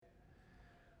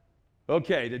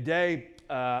Okay, today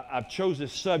I've chosen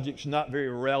this subject's not very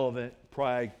relevant,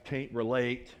 probably can't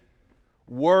relate.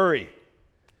 Worry.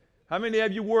 How many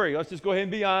of you worry? Let's just go ahead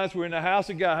and be honest. We're in the house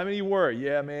of God. How many of you worry?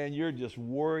 Yeah, man, you're just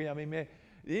worried. I mean, man,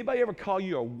 did anybody ever call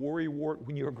you a worry wart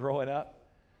when you were growing up?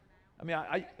 I mean,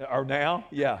 or now?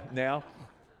 Yeah, now.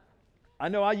 I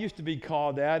know I used to be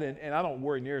called that, and I don't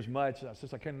worry near as much.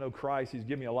 Since I came to know Christ, He's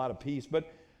given me a lot of peace.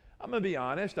 But I'm going to be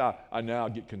honest, I now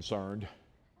get concerned.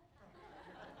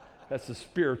 That's the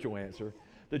spiritual answer.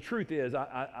 The truth is,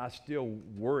 I still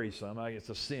worry some. It's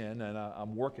a sin, and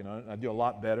I'm working on it. And I do a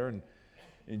lot better.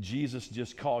 And Jesus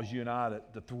just calls you and I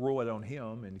to throw it on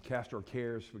Him and cast our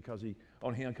cares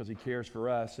on Him because He cares for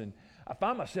us. And I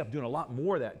find myself doing a lot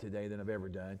more of that today than I've ever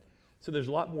done. So there's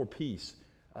a lot more peace.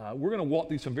 We're going to walk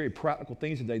through some very practical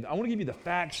things today. I want to give you the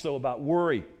facts, though, about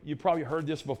worry. You've probably heard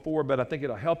this before, but I think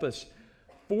it'll help us.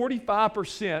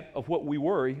 45% of what we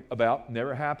worry about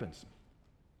never happens.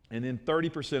 And then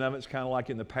 30% of it's kind of like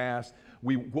in the past.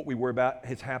 What we worry about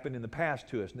has happened in the past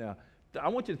to us. Now, I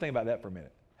want you to think about that for a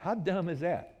minute. How dumb is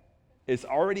that? It's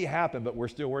already happened, but we're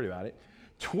still worried about it.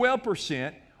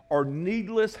 12% are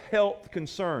needless health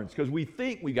concerns because we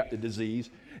think we got the disease.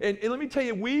 And let me tell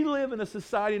you, we live in a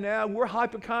society now, we're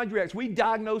hypochondriacs. We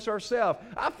diagnose ourselves.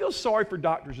 I feel sorry for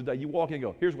doctors today. You walk in and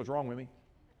go, here's what's wrong with me.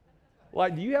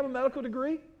 Like, do you have a medical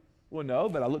degree? Well, no,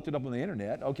 but I looked it up on the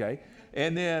internet. Okay.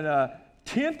 And then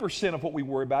 10% of what we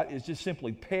worry about is just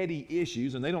simply petty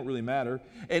issues, and they don't really matter.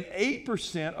 And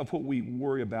 8% of what we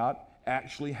worry about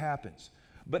actually happens.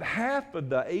 But half of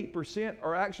the 8%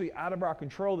 are actually out of our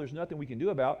control. There's nothing we can do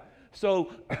about.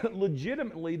 So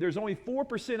legitimately, there's only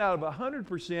 4% out of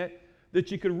 100%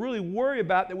 that you could really worry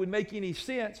about that would make any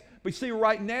sense. But see,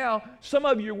 right now, some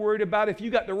of you are worried about if you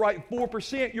got the right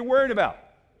 4% you're worried about.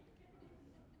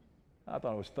 I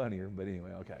thought it was funnier, but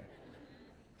anyway, okay.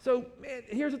 So, man,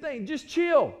 here's the thing. Just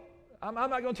chill. I'm not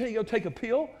going to tell you to go take a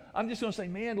pill. I'm just going to say,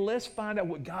 man, let's find out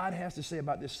what God has to say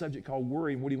about this subject called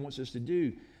worry and what He wants us to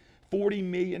do. 40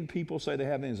 million people say they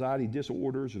have anxiety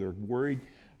disorders, or they're worried.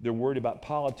 They're worried about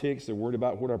politics. They're worried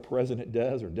about what our president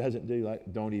does or doesn't do.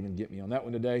 Like, don't even get me on that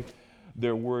one today.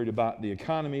 They're worried about the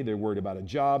economy. They're worried about a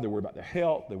job. They're worried about their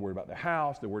health. They're worried about their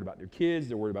house. They're worried about their kids.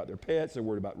 They're worried about their pets. They're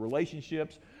worried about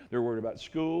relationships. They're worried about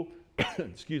school.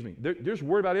 Excuse me. They're just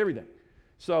worried about everything.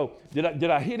 So did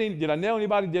I nail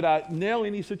anybody? Did I nail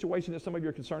any situation that some of you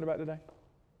are concerned about today?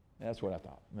 That's what I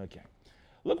thought. Okay.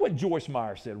 Look what Joyce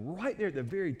Meyer said right there at the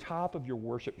very top of your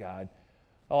worship guide.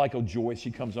 I like how Joyce,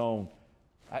 she comes on.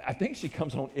 I think she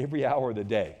comes on every hour of the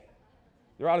day.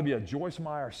 There ought to be a Joyce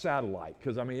Meyer satellite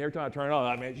because, I mean, every time I turn it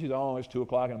on, she's on. It's 2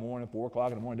 o'clock in the morning, 4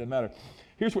 o'clock in the morning, doesn't matter.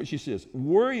 Here's what she says.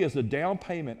 Worry is a down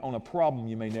payment on a problem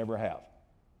you may never have.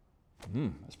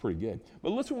 That's pretty good. But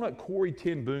listen to what Corrie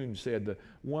ten Boom said, the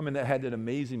woman that had that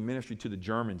amazing ministry to the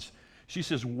Germans. She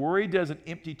says, worry doesn't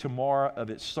empty tomorrow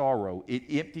of its sorrow. It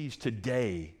empties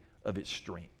today of its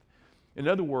strength. In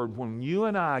other words, when you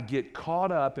and I get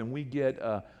caught up and we get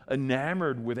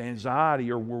enamored with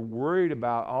anxiety or we're worried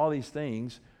about all these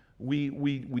things, we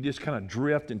just kind of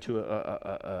drift into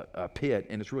a pit,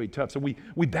 and it's really tough. So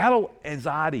we battle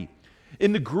anxiety.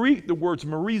 In the Greek, the word's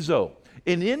marizo.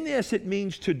 And in this, it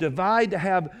means to divide, to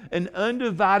have an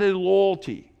undivided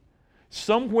loyalty.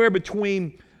 Somewhere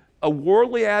between a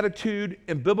worldly attitude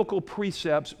and biblical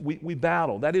precepts, we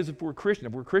battle. That is, if we're Christian.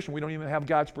 If we're Christian, we don't even have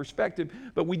God's perspective,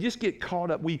 but we just get caught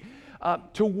up.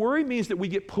 To worry means that we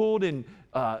get pulled in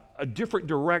a different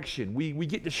direction. We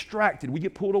get distracted. We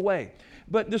get pulled away.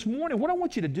 But this morning, what I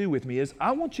want you to do with me is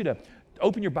I want you to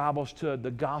open your Bibles to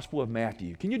the Gospel of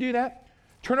Matthew. Can you do that?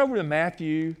 Turn over to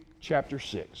Matthew chapter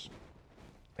 6.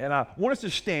 And I want us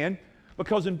to stand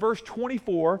because in verse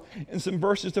 24 and some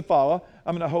verses to follow,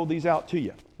 I'm going to hold these out to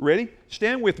you. Ready?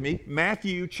 Stand with me.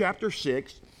 Matthew chapter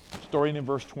 6, starting in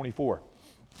verse 24.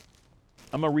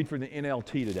 I'm going to read from the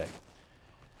NLT today.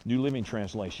 New Living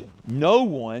Translation. No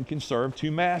one can serve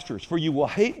two masters, for you will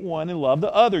hate one and love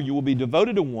the other. You will be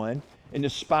devoted to one and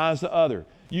despise the other.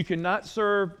 You cannot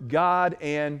serve God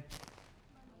and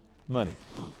money.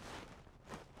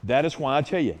 That is why I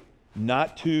tell you,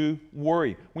 not to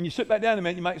worry. When you sit back down a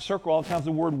minute, you might circle all kinds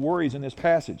of word worries in this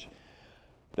passage.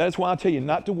 That is why I tell you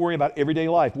not to worry about everyday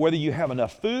life, whether you have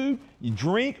enough food, you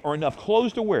drink, or enough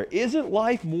clothes to wear. Isn't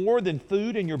life more than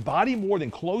food and your body more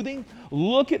than clothing?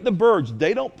 Look at the birds.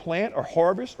 They don't plant or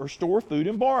harvest or store food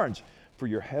in barns, for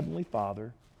your heavenly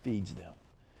Father feeds them.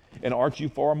 And aren't you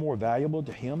far more valuable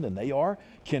to Him than they are?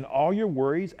 Can all your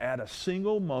worries add a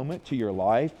single moment to your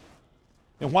life?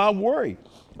 And why worry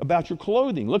about your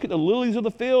clothing? Look at the lilies of the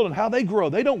field and how they grow.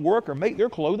 They don't work or make their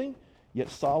clothing.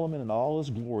 Yet Solomon in all his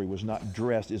glory was not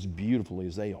dressed as beautifully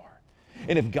as they are.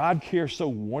 And if God cares so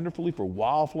wonderfully for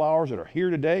wildflowers that are here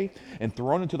today and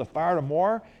thrown into the fire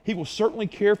tomorrow, he will certainly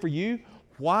care for you.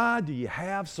 Why do you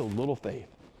have so little faith?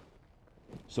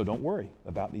 So don't worry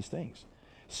about these things.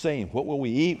 Saying, what will we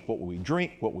eat? What will we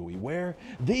drink? What will we wear?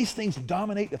 These things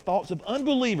dominate the thoughts of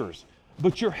unbelievers.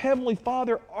 But your heavenly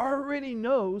Father already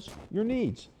knows your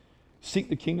needs. Seek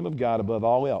the kingdom of God above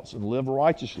all else and live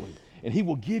righteously, and he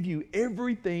will give you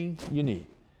everything you need.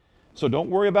 So don't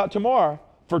worry about tomorrow,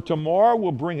 for tomorrow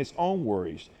will bring its own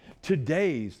worries.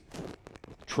 Today's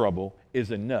trouble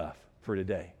is enough for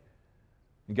today.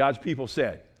 And God's people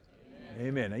said,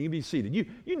 Amen. Now you be seated.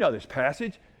 You know this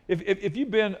passage. If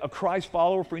you've been a Christ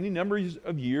follower for any number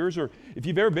of years, or if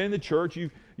you've ever been in the church,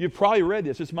 you've probably read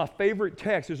this. It's my favorite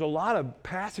text. There's a lot of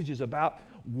passages about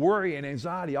worry and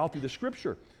anxiety all through the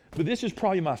Scripture. But this is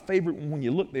probably my favorite one when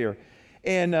you look there.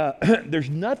 And there's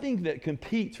nothing that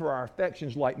competes for our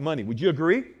affections like money. Would you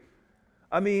agree?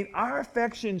 I mean, our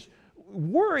affections,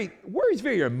 worry is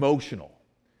very emotional.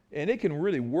 And it can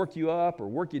really work you up or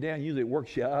work you down. Usually it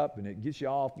works you up and it gets you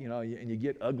off, and you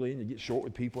get ugly and you get short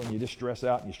with people and you just stress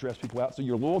out and you stress people out. So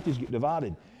your loyalties get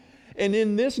divided. And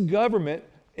in this government,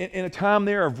 in a time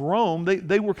there of Rome,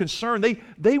 they were concerned.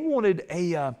 They wanted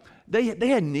they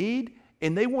had need,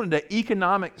 and they wanted an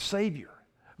economic savior.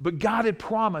 But God had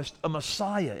promised a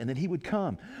Messiah and that he would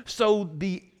come. So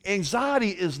the anxiety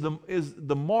is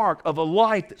the mark of a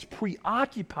life that's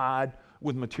preoccupied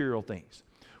with material things.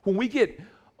 When we get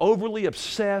overly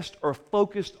obsessed or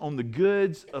focused on the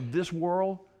goods of this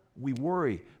world, we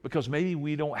worry because maybe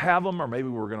we don't have them, or maybe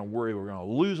we're going to worry we're going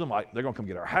to lose them. Like they're going to come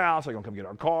get our house, they're going to come get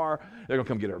our car, they're going to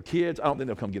come get our kids. I don't think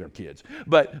they'll come get our kids,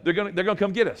 but they're going to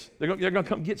come get us. They're going to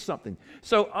come get something.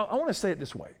 So I want to say it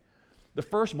this way. The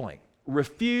first blank,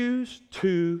 refuse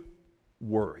to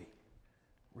worry.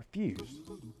 Refuse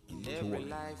In every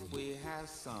life we have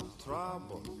some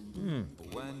trouble.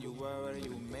 But when you worry,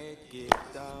 you make it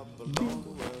double. Don't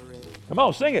worry. Come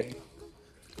on, sing it.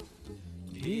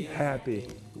 Be happy.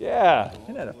 Yeah,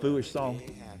 isn't that a foolish song?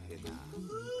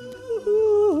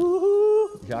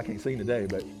 Yeah, I can't sing today,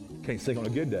 but can't sing on a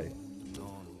good day.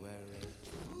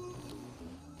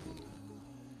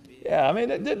 Yeah, I mean,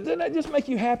 doesn't that just make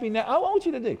you happy now? I want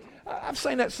you to do. I've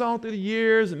sang that song through the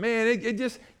years, and man, it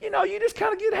just, you just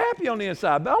kind of get happy on the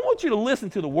inside. But I want you to listen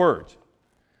to the words.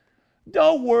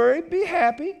 Don't worry, be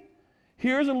happy.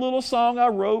 Here's a little song I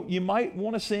wrote. You might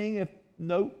want to sing if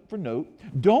note for note.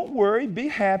 Don't worry, be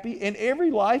happy. In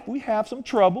every life we have some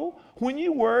trouble. When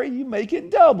you worry, you make it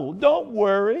double. Don't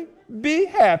worry, be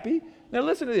happy. Now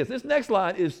listen to this. This next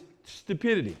line is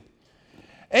stupidity.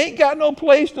 Ain't got no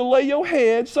place to lay your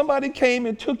head. Somebody came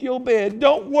and took your bed.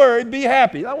 Don't worry, be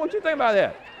happy. I want you to think about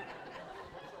that.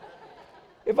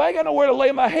 If I ain't got nowhere to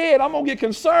lay my head, I'm going to get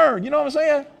concerned. You know what I'm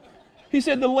saying? He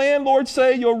said, the landlord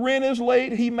say your rent is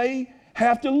late. He may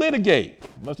have to litigate.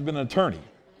 Must have been an attorney.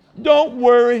 Don't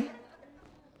worry,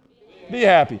 be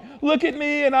happy. Look at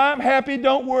me and I'm happy.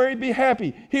 Don't worry, be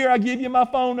happy. Here, I give you my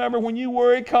phone number. When you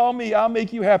worry, call me. I'll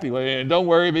make you happy. And don't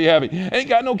worry, be happy. Ain't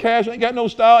got no cash, ain't got no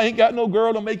style, ain't got no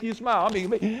girl to make you smile. I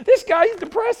mean, this guy, he's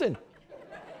depressing.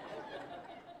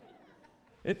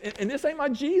 And this ain't my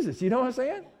Jesus, you know what I'm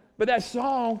saying? But that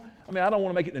song, I mean, I don't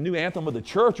want to make it the new anthem of the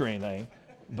church or anything,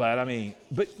 but I mean,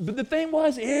 but the thing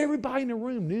was, everybody in the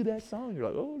room knew that song. You're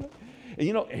like, oh, no.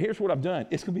 And here's what I've done.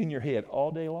 It's going to be in your head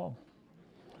all day long.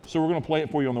 So we're going to play it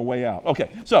for you on the way out.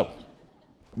 Okay, so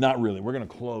not really. We're going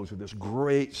to close with this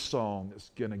great song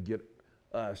that's going to get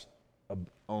us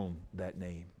on that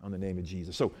name, on the name of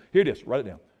Jesus. So here it is. Write it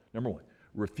down. Number one,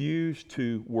 refuse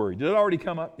to worry. Did it already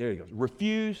come up? There it goes.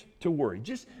 Refuse to worry.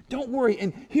 Just don't worry.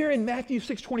 And here in Matthew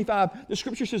 6:25, the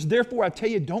scripture says, therefore I tell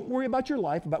you, don't worry about your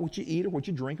life, about what you eat or what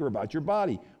you drink, or about your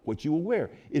body, what you will wear.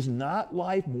 Is not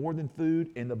life more than food,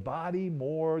 and the body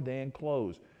more than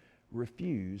clothes?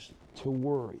 Refuse to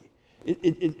worry. I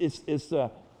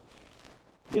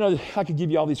could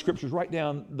give you all these scriptures right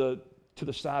down to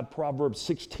the side. Proverbs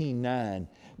 16:9.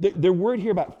 They're worried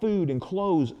here about food and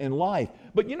clothes and life.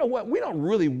 But you know what? We don't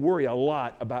really worry a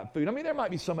lot about food. I mean, there might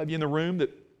be some of you in the room that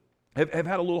have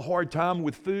had a little hard time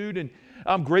with food, and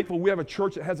I'm grateful we have a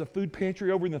church that has a food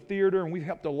pantry over in the theater, and we've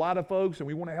helped a lot of folks, and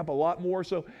we want to help a lot more.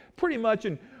 So pretty much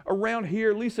around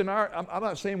here, at least I'm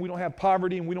not saying we don't have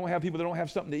poverty and we don't have people that don't have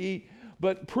something to eat,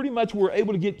 but pretty much we're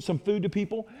able to get some food to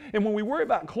people. And when we worry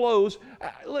about clothes,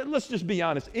 let's just be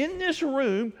honest. In this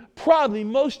room, probably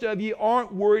most of you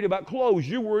aren't worried about clothes.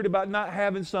 You're worried about not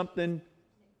having something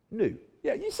new.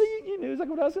 Yeah, you see, you knew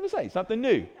exactly what I was going to say, something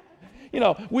new.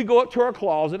 We go up to our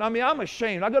closet. I mean, I'm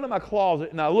ashamed. I go to my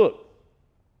closet and I look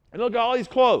at all these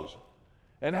clothes.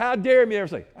 And how dare me ever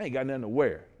say, I ain't got nothing to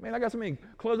wear. Man, I got so many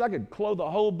clothes, I could clothe a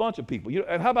whole bunch of people.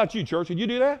 And how about you, church? Would you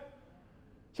do that?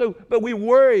 So, but we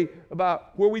worry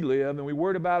about where we live, and we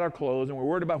worry about our clothes, and we're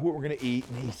worried about what we're going to eat.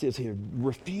 And he says here,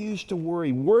 refuse to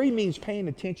worry. Worry means paying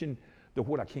attention to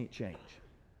what I can't change.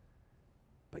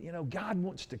 But God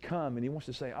wants to come, and he wants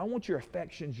to say, I want your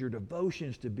affections, your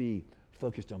devotions to be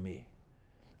focused on me.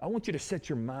 I want you to set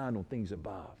your mind on things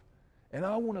above. And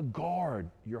I want to guard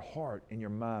your heart and your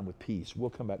mind with peace. We'll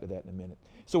come back to that in a minute.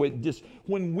 So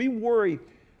when we worry,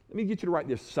 let me get you to write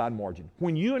this side margin.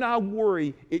 When you and I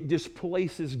worry, it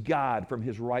displaces God from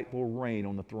his rightful reign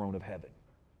on the throne of heaven.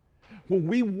 When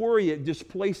we worry, it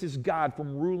displaces God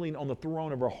from ruling on the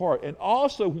throne of our heart. And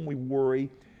also when we worry,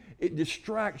 it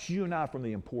distracts you and I from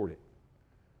the important.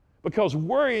 Because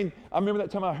worrying, I remember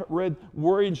that time I read,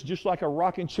 worrying's just like a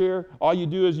rocking chair. All you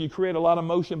do is you create a lot of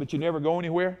motion, but you never go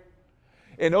anywhere.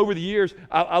 And over the years,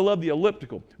 I love the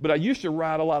elliptical, but I used to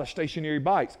ride a lot of stationary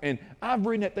bikes. And I've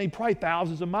ridden that thing probably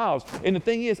thousands of miles. And the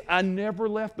thing is, I never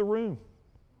left the room.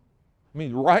 I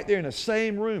mean, right there in the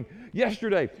same room.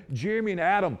 Yesterday, Jeremy and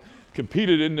Adam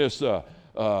competed in this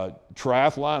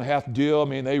triathlon half deal. I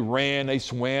mean, they ran, they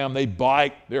swam, they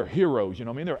biked. They're heroes,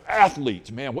 they're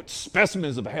athletes, man. What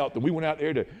specimens of health. And we went out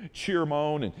there to cheer them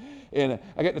on. And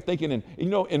I got to thinking,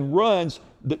 in runs,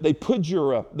 they put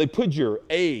your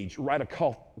age right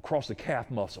across the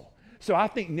calf muscle. So I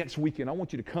think next weekend, I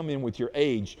want you to come in with your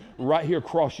age right here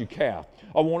across your calf.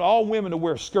 I want all women to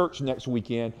wear skirts next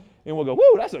weekend, and we'll go,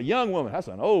 whoa, that's a young woman, that's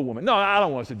an old woman. No, I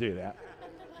don't want us to do that.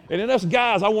 And then us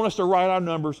guys, I want us to write our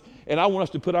numbers, and I want us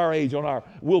to put our age on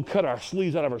we'll cut our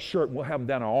sleeves out of our shirt, and we'll have them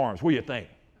down our arms. What do you think?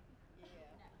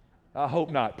 I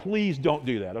hope not. Please don't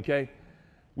do that, okay?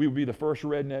 We would be the first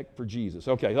redneck for Jesus.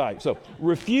 Okay, all right, so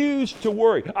refuse to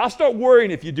worry. I'll start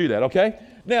worrying if you do that, okay?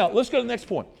 Now, let's go to the next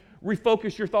point.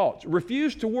 Refocus your thoughts.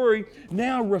 Refuse to worry.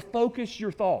 Now, refocus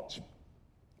your thoughts.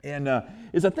 And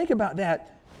as I think about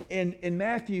that, in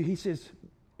Matthew, he says,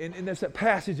 and that's that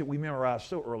passage that we memorized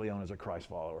so early on as a Christ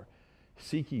follower,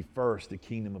 seek ye first the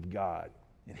kingdom of God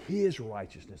and his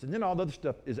righteousness. And then all the other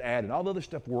stuff is added. All the other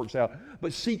stuff works out.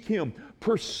 But seek him.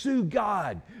 Pursue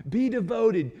God. Be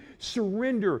devoted.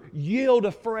 Surrender. Yield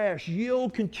afresh.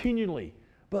 Yield continually.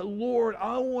 But Lord,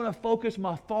 I want to focus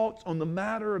my thoughts on the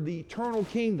matter of the eternal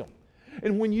kingdom.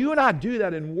 And when you and I do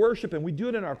that in worship, and we do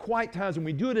it in our quiet times, and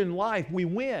we do it in life, we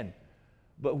win.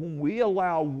 But when we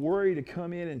allow worry to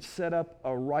come in and set up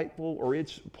a rightful or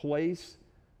its place,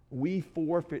 we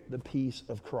forfeit the peace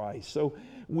of Christ. So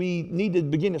we need to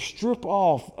begin to strip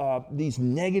off these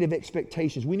negative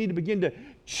expectations. We need to begin to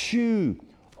chew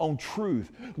on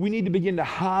truth. We need to begin to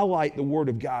highlight the Word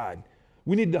of God.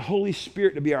 We need the Holy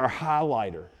Spirit to be our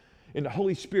highlighter. And the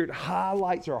Holy Spirit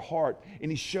highlights our heart,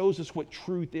 and he shows us what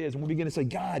truth is. And we begin to say,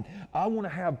 God, I want to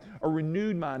have a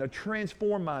renewed mind, a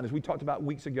transformed mind, as we talked about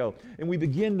weeks ago. And we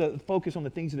begin to focus on the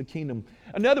things of the kingdom.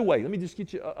 Another way, let me just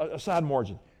get you a side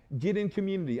margin. Get in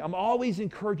community. I'm always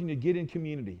encouraging you to get in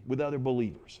community with other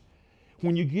believers.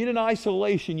 When you get in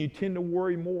isolation, you tend to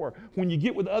worry more. When you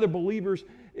get with other believers,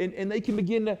 and they can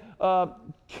begin to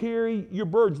carry your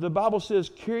burdens. The Bible says,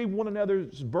 carry one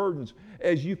another's burdens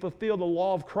as you fulfill the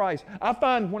law of Christ. I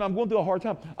find when I'm going through a hard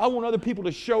time, I want other people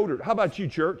to shoulder it. How about you,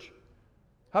 church?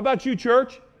 How about you,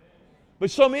 church? But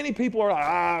so many people are like,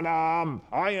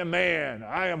 I am man,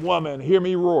 I am woman, hear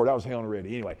me roar. That was Helen Reddy,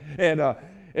 anyway.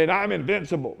 And I'm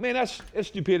invincible. Man, that's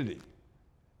stupidity.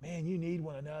 Man, you need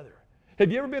one another.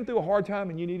 Have you ever been through a hard time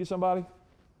and you needed somebody?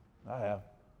 I have.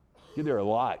 You're there a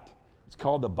lot. It's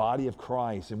called the body of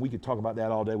Christ, and we could talk about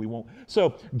that all day. We won't.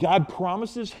 So God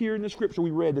promises here in the scripture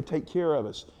we read to take care of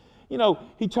us.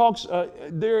 He talks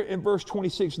there in verse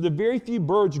 26, the very few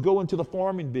birds go into the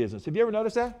farming business. Have you ever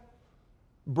noticed that?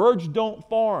 Birds don't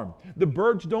farm. The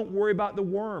birds don't worry about the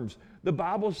worms. The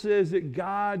Bible says that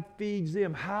God feeds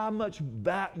them. How much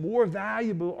more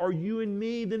valuable are you and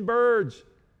me than birds?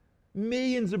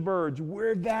 Millions of birds.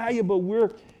 We're valuable.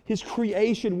 We're his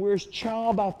creation. We're his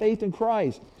child by faith in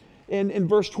Christ. And in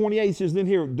verse 28, it says then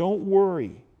here, don't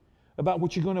worry about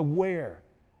what you're going to wear.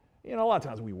 A lot of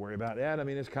times we worry about that. I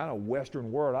mean, it's kind of Western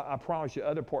world. I promise you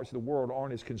other parts of the world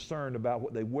aren't as concerned about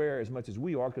what they wear as much as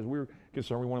we are because we're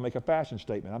concerned we want to make a fashion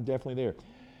statement. I'm definitely there.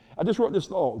 I just wrote this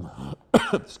thought.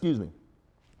 Excuse me.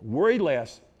 Worry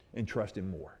less and trust him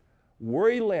more.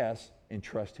 Worry less and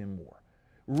trust him more.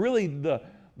 Really,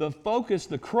 the focus,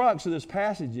 the crux of this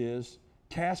passage is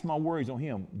cast my worries on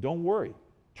him. Don't worry.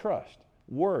 Trust.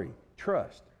 Worry.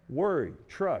 Trust. Worry.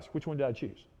 Trust. Which one do I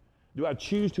choose? Do I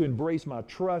choose to embrace my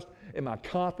trust and my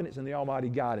confidence in the Almighty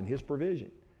God and his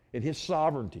provision, in his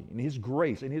sovereignty, in his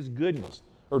grace, in his goodness?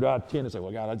 Or do I tend to say,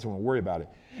 well, God, I just want to worry about it?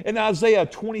 In Isaiah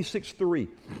 26:3,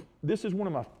 This is one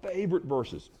of my favorite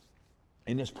verses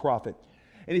in this prophet.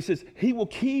 And he says, he will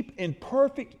keep in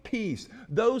perfect peace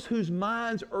those whose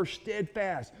minds are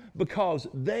steadfast because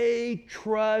they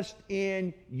trust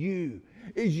in you.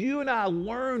 As you and I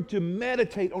learn to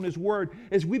meditate on his word,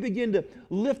 as we begin to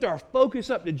lift our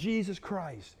focus up to Jesus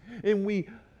Christ, and we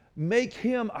make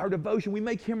him our devotion, we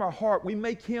make him our heart, we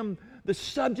make him the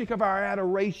subject of our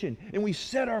adoration, and we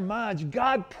set our minds,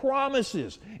 God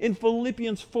promises in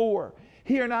Philippians 4,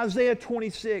 here in Isaiah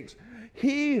 26,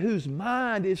 he whose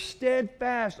mind is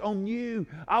steadfast on you,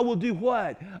 I will do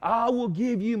what? I will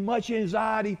give you much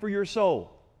anxiety for your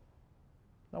soul.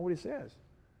 That's not what he says.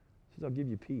 He says, I'll give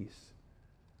you peace.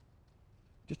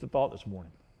 Just a thought this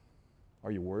morning.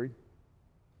 Are you worried?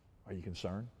 Are you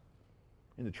concerned?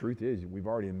 And the truth is, we've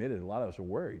already admitted a lot of us are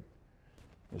worried.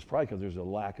 It's probably because there's a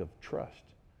lack of trust.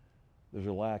 There's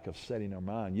a lack of setting our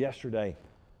mind. Yesterday,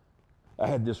 I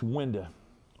had this window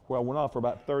where I went off for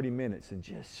about 30 minutes and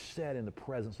just sat in the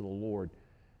presence of the Lord.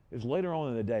 It was later on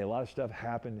in the day. A lot of stuff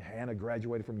happened. Hannah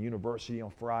graduated from university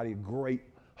on Friday, a great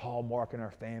hallmark in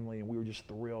our family, and we were just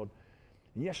thrilled.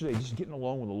 And yesterday, just getting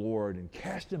along with the Lord and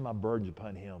casting my burdens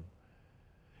upon him.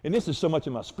 And this is so much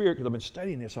in my spirit because I've been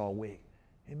studying this all week.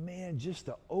 And man, just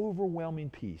the overwhelming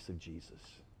peace of Jesus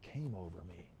came over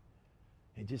me.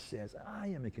 It just says, I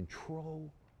am in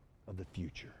control of the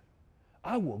future.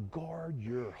 I will guard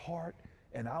your heart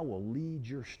and I will lead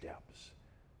your steps.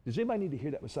 Does anybody need to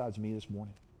hear that besides me this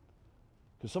morning?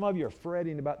 Because some of you are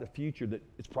fretting about the future that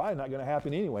it's probably not going to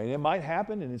happen anyway. And it might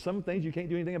happen, and in some things you can't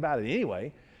do anything about it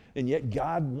anyway. And yet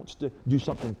God wants to do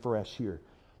something for us here.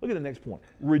 Look at the next point.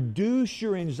 Reduce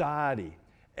your anxiety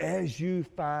as you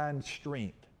find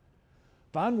strength.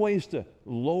 Find ways to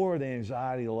lower the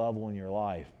anxiety level in your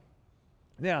life.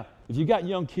 Now, if you've got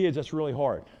young kids, that's really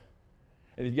hard.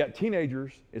 And if you've got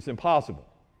teenagers, it's impossible.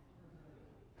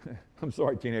 I'm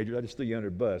sorry, teenagers, I just threw you under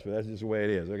the bus, but that's just the way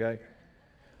it is, okay?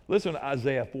 Listen to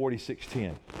Isaiah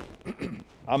 46:10.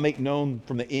 I make known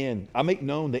the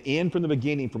end from the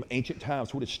beginning, from ancient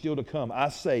times, what is still to come. I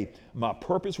say, my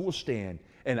purpose will stand,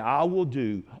 and I will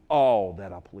do all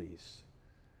that I please.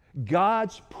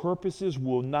 God's purposes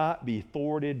will not be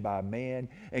thwarted by man,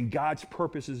 and God's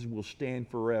purposes will stand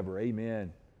forever.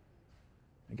 Amen.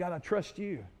 And God, I trust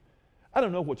you. I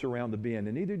don't know what's around the bend,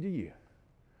 and neither do you.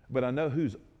 But I know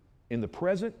who's in the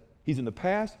present, he's in the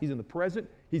past, he's in the present,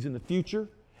 he's in the future,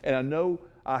 and I know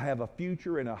I have a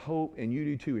future and a hope, and you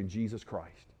do too, in Jesus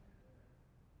Christ.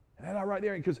 And that's right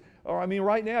there, because,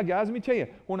 right now, guys, let me tell you,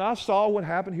 when I saw what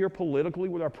happened here politically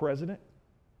with our president,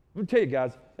 let me tell you,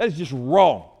 guys, that is just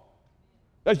wrong.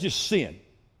 That's just sin.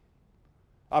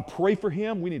 I pray for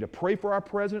him. We need to pray for our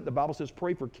president. The Bible says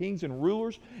pray for kings and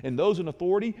rulers and those in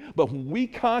authority. But when we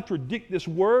contradict this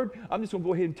word, I'm just going to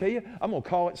go ahead and tell you, I'm going to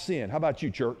call it sin. How about you,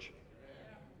 church?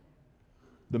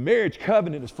 The marriage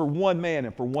covenant is for one man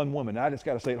and for one woman. I just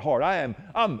got to say it hard.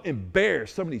 I'm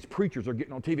embarrassed. Some of these preachers are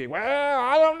getting on TV. Well,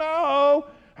 I don't know.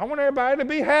 I want everybody to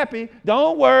be happy.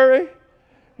 Don't worry.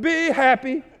 Be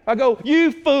happy. I go,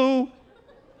 you fool.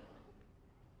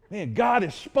 Man, God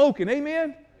has spoken.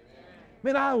 Amen?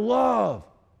 Man, I love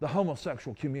the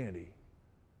homosexual community.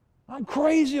 I'm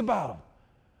crazy about them.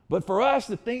 But for us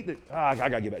to think that, I got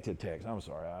to get back to the text. I'm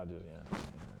sorry.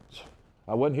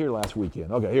 I wasn't here last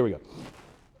weekend. Okay, here we go.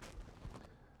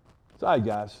 Sorry,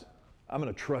 guys. I'm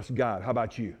going to trust God. How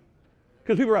about you?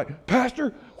 Because people are like,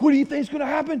 Pastor, what do you think is going to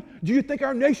happen? Do you think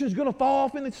our nation is going to fall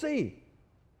off in the sea?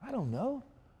 I don't know.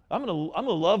 I'm going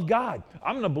to love God.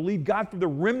 I'm going to believe God for the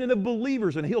remnant of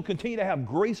believers, and he'll continue to have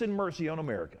grace and mercy on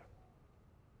America.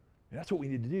 And that's what we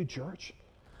need to do, church.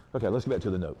 Okay, let's get back to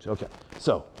the notes. Okay,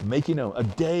 so making a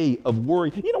day of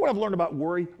worry. You know what I've learned about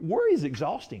worry? Worry is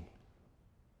exhausting.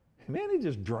 Man, it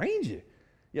just drains you.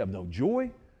 You have no joy.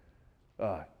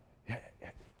 I'm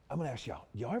going to ask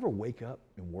y'all ever wake up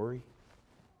and worry?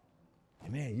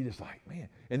 And man, you're just like, man.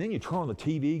 And then you turn on the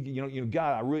TV. You know,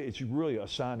 God, it's really a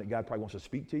sign that God probably wants to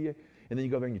speak to you. And then you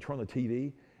go there and you turn on the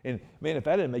TV. And man, if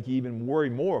that didn't make you even worry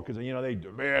more, because they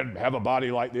have a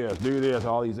body like this, do this,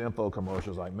 all these info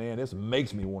commercials. Like, man, this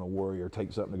makes me want to worry or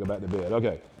take something to go back to bed.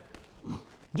 Okay,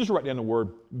 just write down the word,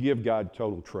 give God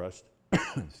total trust.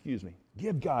 Excuse me.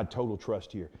 Give God total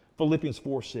trust here. Philippians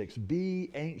 4:6.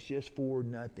 Be anxious for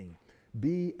nothing.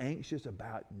 Be anxious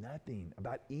about nothing,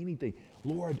 about anything.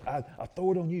 Lord, I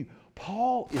throw it on you.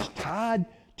 Paul is tied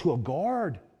to a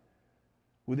guard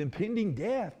with impending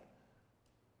death.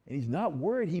 And he's not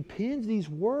worried. He pens these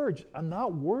words. I'm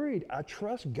not worried. I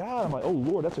trust God. I'm like, oh,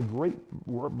 Lord, that's a great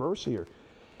verse here.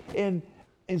 And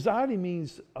anxiety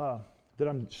means that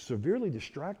I'm severely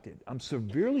distracted. I'm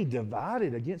severely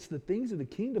divided against the things of the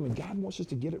kingdom, and God wants us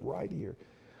to get it right here.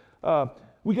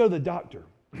 We go to the doctor.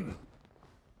 You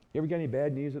ever got any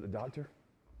bad news at the doctor?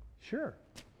 Sure.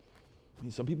 I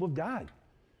mean, some people have died.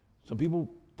 Some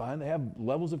people find they have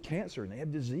levels of cancer and they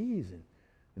have disease.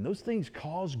 And those things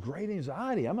cause great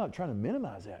anxiety. I'm not trying to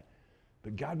minimize that.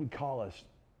 But God would call us,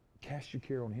 cast your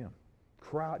care on him.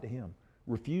 Cry out to him.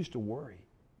 Refuse to worry.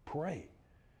 Pray.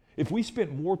 If we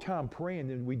spent more time praying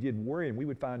than we did worrying, we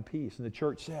would find peace. And the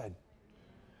church said.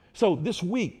 So this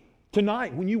week,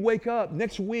 tonight, when you wake up,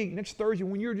 next week, next Thursday,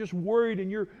 when you're just worried and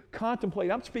you're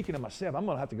contemplating, I'm speaking to myself. I'm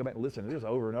going to have to go back and listen to this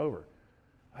over and over.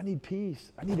 I need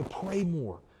peace. I need to pray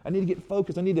more. I need to get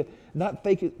focused. I need to not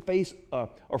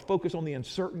focus on the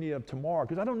uncertainty of tomorrow,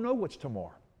 because I don't know what's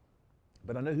tomorrow.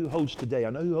 But I know who holds today. I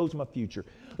know who holds my future.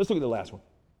 Let's look at the last one.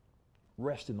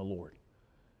 Rest in the Lord.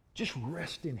 Just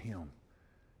rest in him.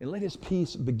 And let his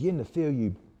peace begin to fill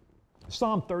you.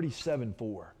 Psalm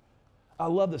 37:4. I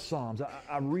love the Psalms.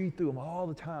 I read through them all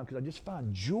the time because I just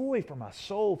find joy for my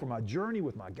soul, for my journey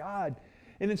with my God.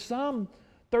 And in Psalm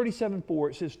 37:4,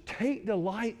 it says, take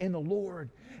delight in the Lord,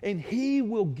 and he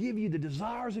will give you the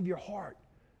desires of your heart.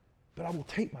 But I will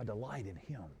take my delight in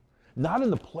him. Not in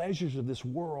the pleasures of this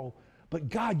world, but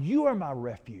God, you are my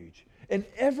refuge, an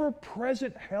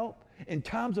ever-present help in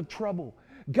times of trouble.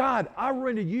 God, I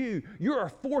run to you. You're a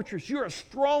fortress. You're a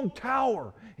strong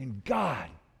tower. And God,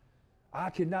 I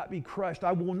cannot be crushed.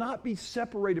 I will not be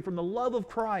separated from the love of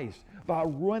Christ by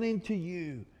running to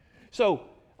you. So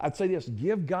I'd say this,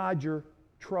 give God your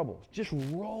troubles. Just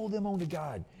roll them onto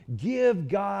God. Give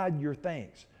God your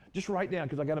thanks. Just write down,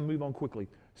 because I got to move on quickly.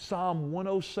 Psalm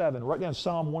 107. Write down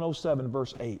Psalm 107,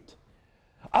 verse 8.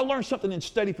 I learned something in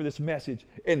study for this message,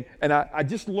 and I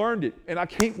just learned it, and I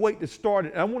can't wait to start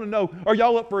it. And I want to know, are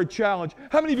y'all up for a challenge?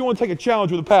 How many of you want to take a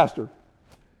challenge with a pastor?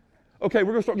 Okay,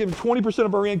 we're going to start giving 20%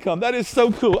 of our income. That is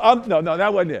so cool. No,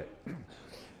 that wasn't it.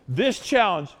 This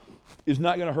challenge is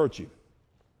not going to hurt you,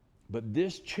 but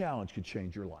this challenge could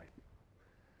change your life.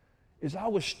 As I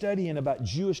was studying about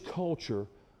Jewish culture,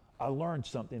 I learned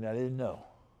something that I didn't know.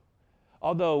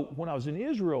 Although when I was in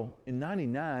Israel in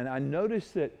 99, I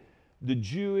noticed that the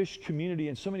Jewish community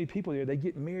and so many people there, they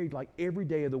get married like every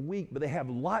day of the week, but they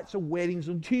have lots of weddings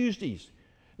on Tuesdays.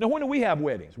 Now, when do we have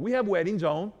weddings? We have weddings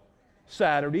on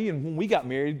Saturday, and when we got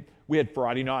married, we had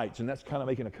Friday nights, and that's kind of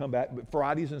making a comeback, but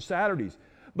Fridays and Saturdays.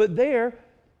 But there,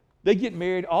 they get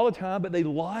married all the time, but they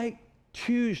like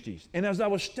Tuesdays. And as I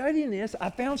was studying this,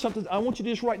 I found something. I want you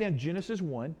to just write down Genesis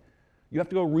 1. You have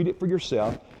to go read it for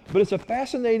yourself. But it's a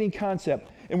fascinating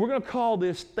concept. And we're going to call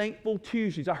this Thankful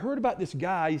Tuesdays. I heard about this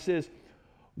guy. He says,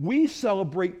 we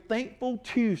celebrate Thankful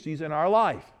Tuesdays in our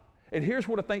life. And here's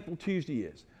what a Thankful Tuesday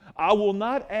is. I will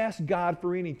not ask God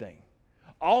for anything.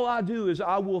 All I do is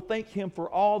I will thank him for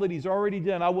all that he's already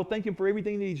done. I will thank him for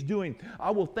everything that he's doing.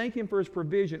 I will thank him for his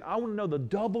provision. I want to know the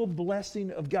double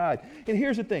blessing of God. And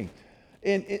here's the thing.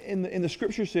 In the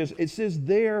scripture says, it says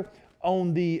there,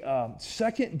 on the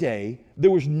second day,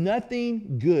 there was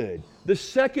nothing good. The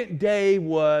second day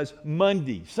was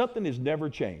Monday. Something has never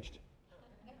changed.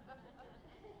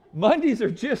 Mondays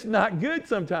are just not good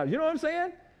sometimes. You know what I'm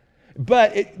saying?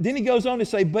 But then he goes on to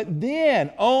say, but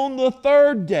then on the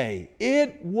third day,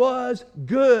 it was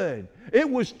good. It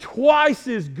was twice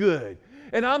as good.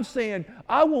 And I'm saying,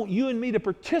 I want you and me to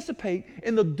participate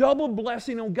in the double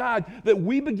blessing on God that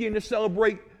we begin to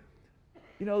celebrate,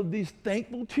 these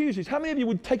Thankful Tuesdays. How many of you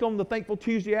would take on the Thankful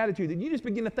Tuesday attitude that you just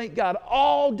begin to thank God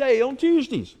all day on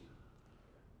Tuesdays?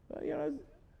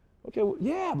 Okay, well,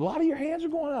 yeah, a lot of your hands are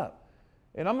going up.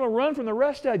 And I'm going to run from the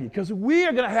rest of you because we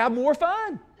are going to have more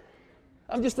fun.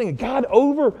 I'm just thinking, God,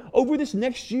 over this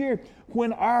next year,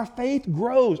 when our faith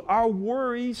grows, our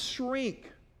worries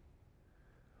shrink.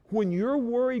 When your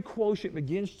worry quotient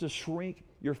begins to shrink,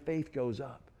 your faith goes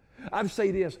up. I'd say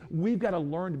this, we've got to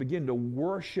learn to begin to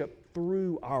worship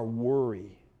through our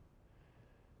worry.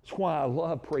 That's why I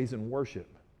love praise and worship.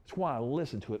 That's why I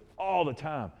listen to it all the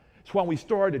time. That's why we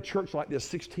started a church like this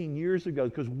 16 years ago,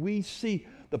 because we see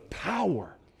the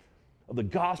power of the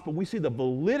gospel. We see the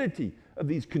validity of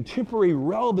these contemporary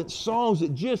relevant songs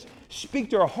that just speak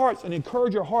to our hearts and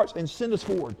encourage our hearts and send us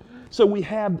forward. So we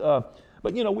have,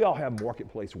 we all have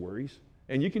marketplace worries,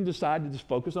 and you can decide to just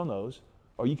focus on those,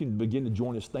 or you can begin to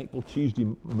join this Thankful Tuesday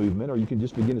movement, or you can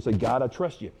just begin to say, God, I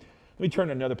trust you. Let me turn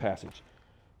to another passage.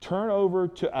 Turn over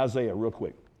to Isaiah real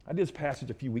quick. I did this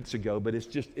passage a few weeks ago, but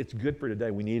it's good for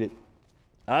today. We need it.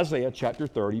 Isaiah chapter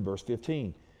 30, verse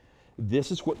 15.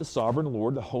 This is what the sovereign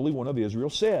Lord, the Holy One of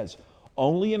Israel, says.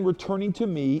 Only in returning to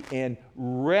me and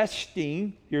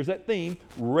resting, here's that theme,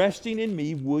 resting in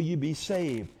me will you be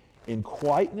saved. In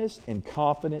quietness and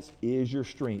confidence is your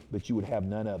strength, but you would have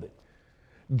none of it.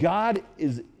 God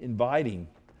is inviting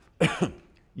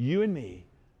you and me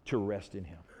to rest in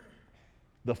him.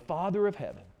 The Father of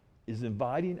heaven is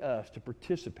inviting us to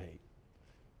participate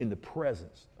in the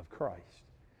presence of Christ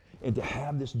and to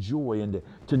have this joy, and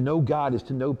to know God is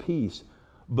to know peace.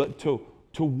 But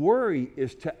to worry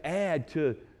is to add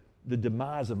to the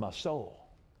demise of my soul.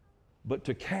 But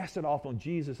to cast it off on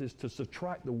Jesus is to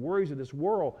subtract the worries of this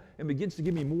world and begins to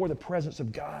give me more of the presence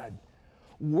of God.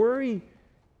 Worry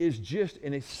is just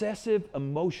an excessive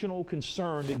emotional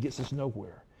concern that gets us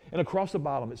nowhere. And across the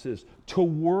bottom it says, to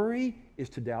worry is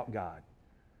to doubt God.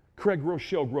 Craig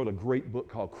Rochelle wrote a great book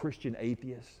called Christian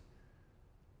Atheists.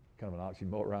 Kind of an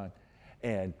oxymoron.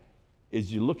 And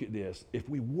as you look at this, if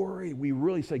we worry, we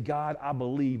really say, God, I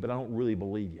believe, but I don't really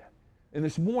believe yet. And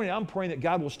this morning, I'm praying that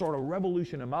God will start a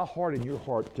revolution in my heart and your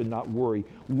heart to not worry.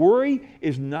 Worry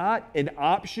is not an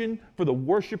option for the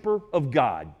worshiper of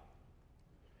God.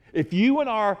 If you and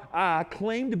I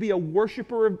claim to be a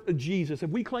worshiper of Jesus, if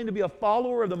we claim to be a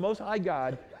follower of the Most High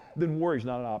God, then worry is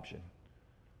not an option.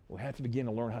 We'll have to begin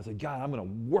to learn how to say, God, I'm going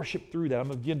to worship through that. I'm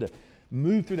going to begin to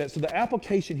move through that. So the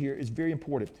application here is very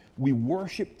important. We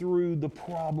worship through the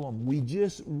problem. We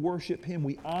just worship him.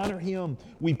 We honor him.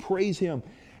 We praise him.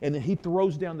 And then he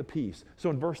throws down the peace. So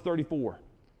in verse 34,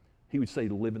 he would say,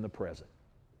 live in the present.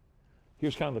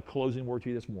 Here's kind of the closing word to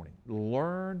you this morning.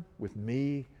 Learn with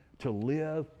me to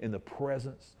live in the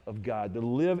presence of God, to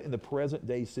live in the present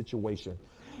day situation.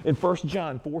 In 1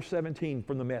 John 4:17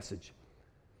 from the Message,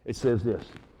 it says this: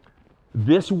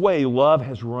 this way love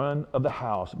has run of the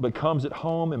house, but comes at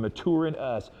home and mature in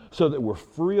us, so that we're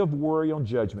free of worry on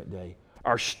Judgment Day.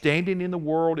 Our standing in the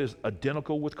world is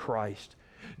identical with Christ.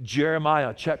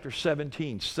 Jeremiah chapter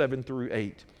 17, 7 through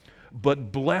 8.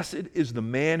 But blessed is the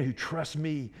man who trusts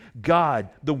me, God,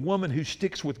 the woman who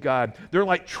sticks with God. They're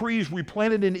like trees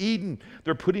replanted in Eden.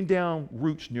 They're putting down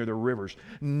roots near the rivers.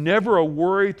 Never a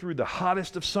worry through the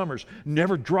hottest of summers,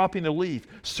 never dropping a leaf,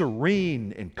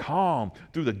 serene and calm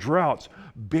through the droughts,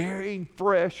 bearing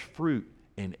fresh fruit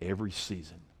in every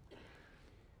season.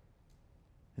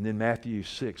 And then Matthew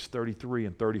 6, 33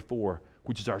 and 34,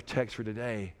 which is our text for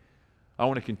today. I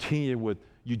want to continue with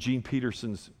Eugene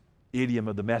Peterson's idiom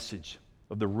of the Message,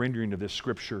 of the rendering of this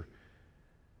scripture.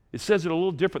 It says it a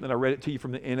little different than I read it to you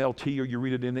from the NLT, or you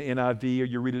read it in the NIV, or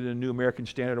you read it in the New American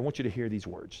Standard. I want you to hear these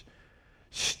words.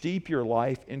 Steep your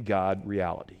life in God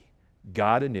reality,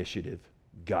 God initiative,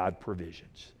 God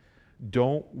provisions.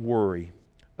 Don't worry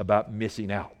about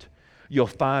missing out. You'll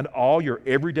find all your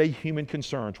everyday human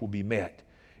concerns will be met.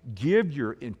 Give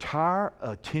your entire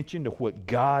attention to what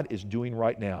God is doing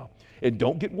right now. And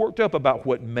don't get worked up about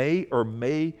what may or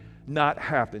may not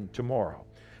happen tomorrow.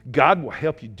 God will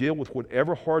help you deal with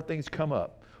whatever hard things come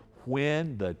up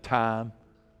when the time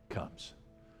comes.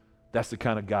 That's the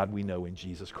kind of God we know in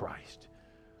Jesus Christ.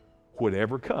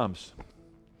 Whatever comes,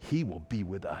 he will be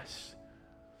with us.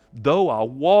 Though I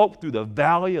walk through the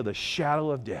valley of the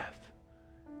shadow of death,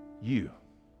 you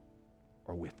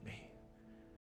are with me.